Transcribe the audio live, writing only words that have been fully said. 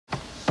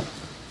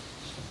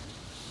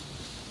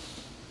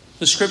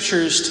The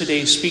scriptures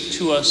today speak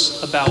to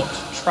us about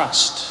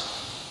trust.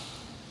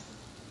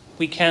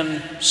 We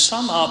can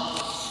sum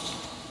up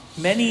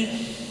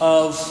many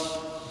of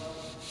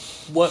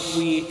what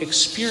we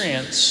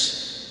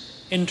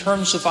experience in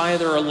terms of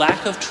either a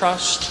lack of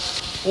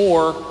trust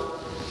or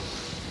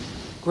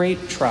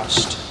great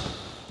trust.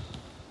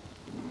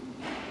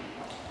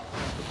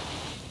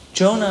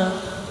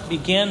 Jonah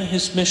began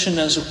his mission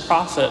as a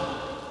prophet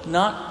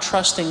not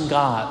trusting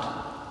God.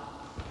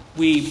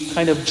 We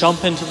kind of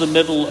jump into the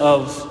middle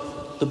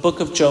of the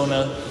book of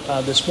Jonah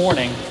this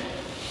morning.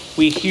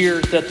 We hear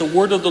that the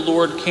word of the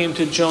Lord came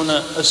to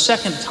Jonah a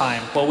second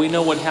time. Well, we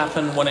know what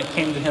happened when it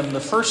came to him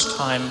the first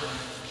time.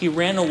 He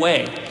ran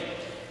away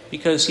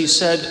because he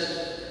said,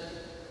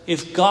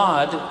 if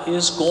God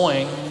is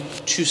going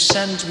to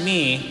send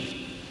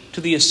me to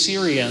the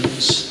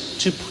Assyrians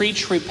to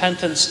preach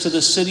repentance to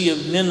the city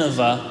of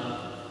Nineveh,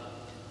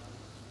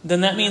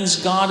 then that means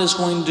God is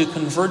going to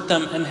convert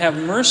them and have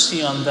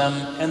mercy on them,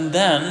 and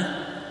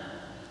then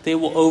they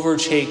will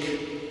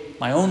overtake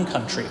my own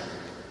country.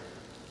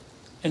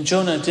 And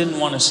Jonah didn't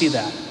want to see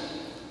that.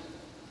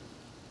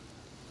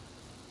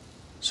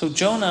 So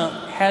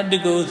Jonah had to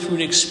go through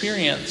an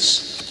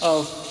experience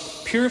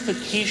of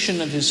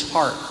purification of his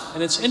heart.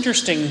 And it's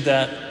interesting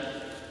that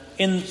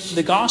in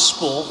the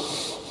gospel,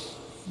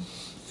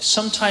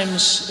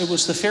 sometimes it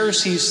was the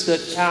Pharisees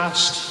that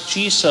asked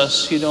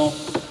Jesus,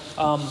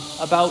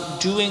 about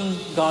doing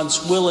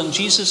God's will. And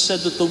Jesus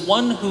said that the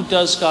one who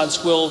does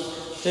God's will,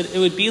 that it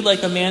would be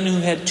like a man who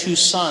had two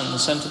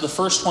sons. And to the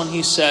first one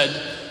he said,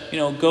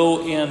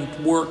 go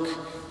and work.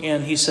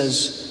 And he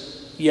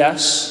says,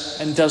 yes,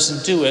 and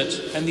doesn't do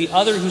it. And the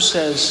other who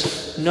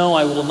says, no,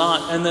 I will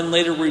not. And then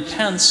later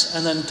repents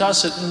and then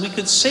does it. And we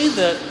could say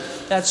that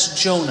that's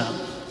Jonah.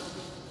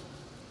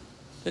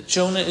 That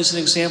Jonah is an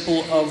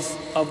example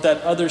of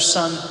that other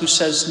son who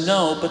says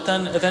no, but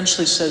then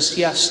eventually says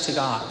yes to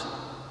God.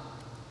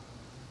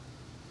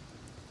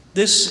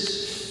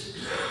 This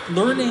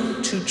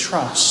learning to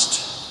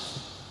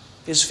trust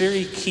is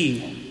very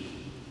key.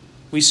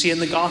 We see in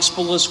the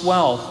gospel as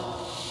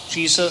well,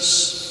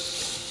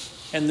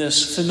 Jesus and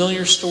this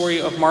familiar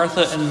story of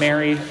Martha and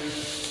Mary.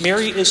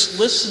 Mary is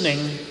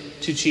listening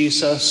to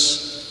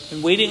Jesus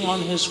and waiting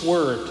on his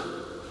word.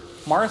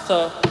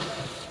 Martha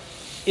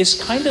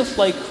is kind of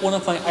like one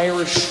of my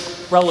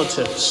Irish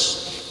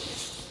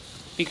relatives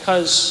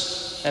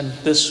because, and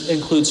this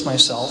includes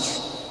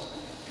myself,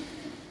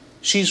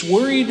 she's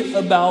worried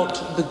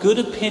about the good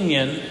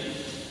opinion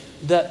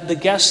that the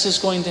guest is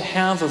going to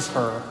have of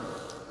her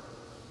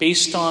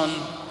based on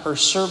her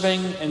serving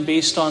and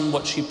based on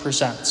what she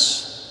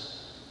presents.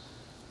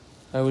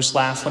 I always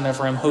laugh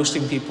whenever I'm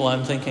hosting people.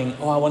 I'm thinking,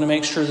 I want to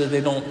make sure that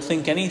they don't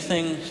think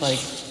anything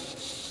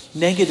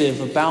negative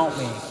about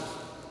me.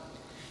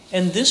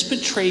 And this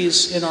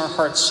betrays in our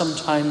hearts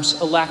sometimes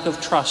a lack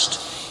of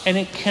trust, and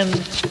it can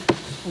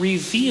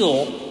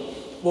reveal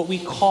what we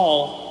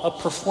call a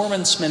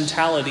performance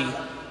mentality,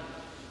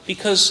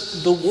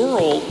 because the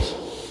world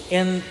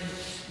and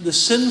the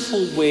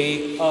sinful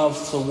way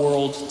of the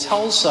world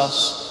tells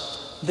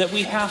us that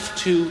we have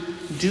to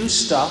do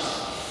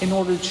stuff in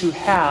order to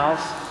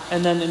have,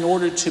 and then in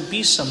order to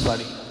be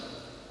somebody.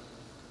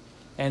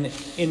 And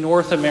in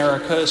North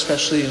America,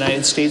 especially the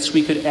United States,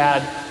 we could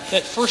add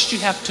that first you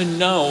have to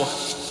know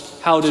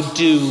how to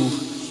do,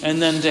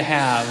 and then to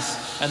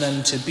have, and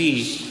then to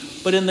be.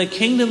 But in the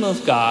kingdom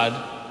of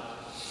God,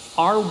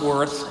 our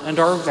worth and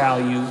our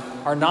value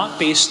are not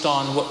based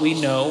on what we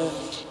know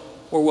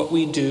or what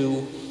we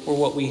do or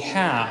what we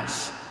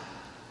have.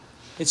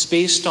 It's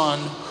based on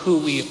who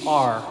we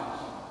are.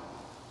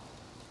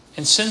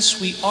 And since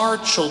we are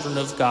children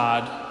of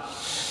God,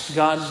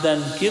 God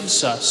then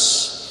gives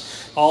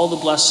us all the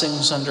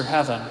blessings under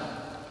heaven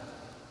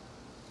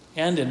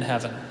and in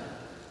heaven.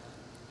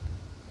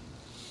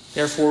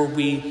 Therefore,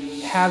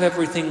 we have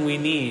everything we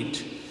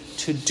need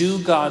to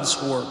do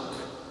God's work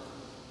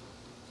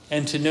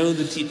and to know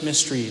the deep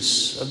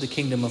mysteries of the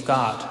kingdom of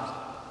God.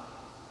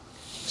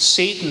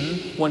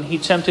 Satan, when he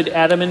tempted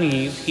Adam and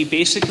Eve, he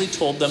basically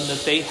told them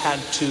that they had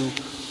to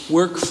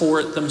work for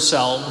it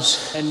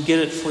themselves and get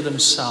it for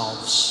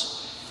themselves.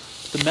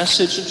 The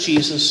message of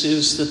Jesus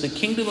is that the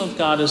kingdom of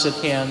God is at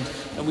hand,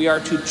 and we are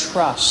to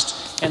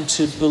trust and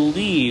to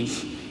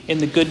believe in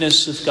the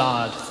goodness of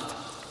God.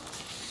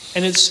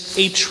 And it's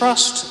a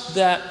trust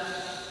that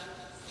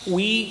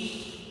we,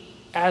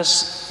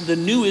 as the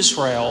new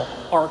Israel,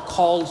 are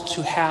called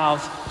to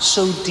have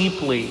so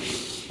deeply.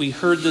 We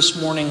heard this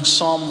morning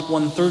Psalm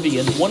 130,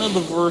 and one of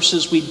the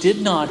verses we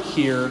did not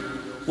hear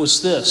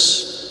was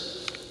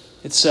this.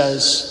 It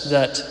says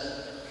that,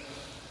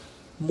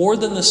 more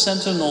than the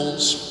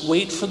sentinels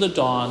wait for the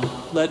dawn,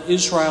 let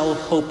Israel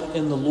hope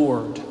in the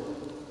Lord.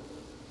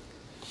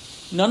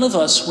 None of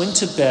us went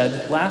to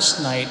bed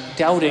last night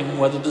doubting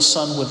whether the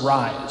sun would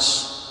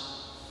rise.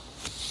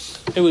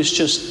 It was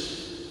just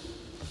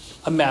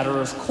a matter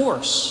of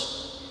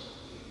course.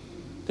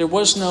 There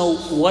was no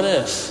what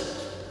if.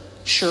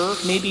 Sure,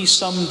 maybe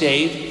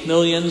someday,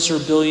 millions or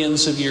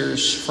billions of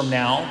years from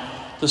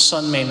now, the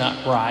sun may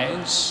not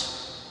rise.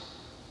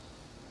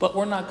 but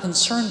we're not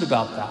concerned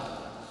about that.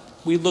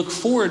 We look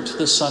forward to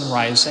the sun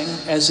rising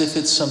as if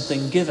it's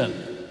something given.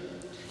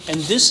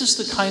 And this is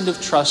the kind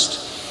of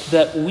trust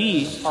that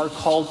we are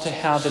called to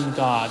have in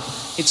God.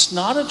 It's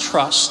not a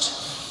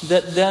trust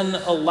that then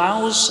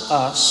allows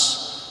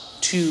us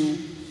to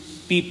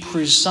be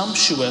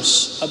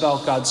presumptuous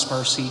about God's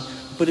mercy,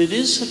 but it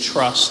is a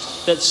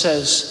trust that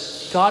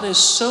says God is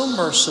so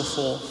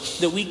merciful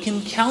that we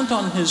can count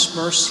on his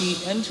mercy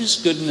and his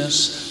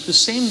goodness the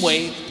same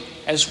way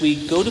as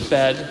we go to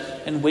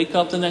bed and wake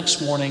up the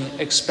next morning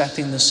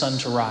expecting the sun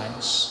to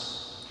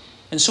rise.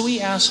 And so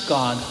we ask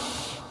God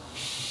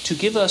to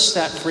give us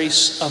that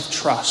grace of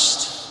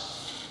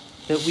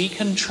trust, that we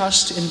can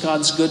trust in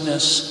God's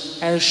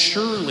goodness as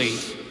surely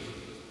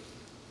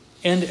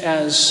and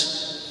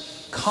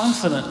as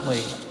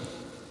confidently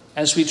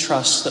as we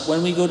trust that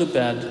when we go to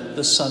bed,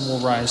 the sun will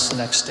rise the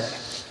next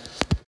day.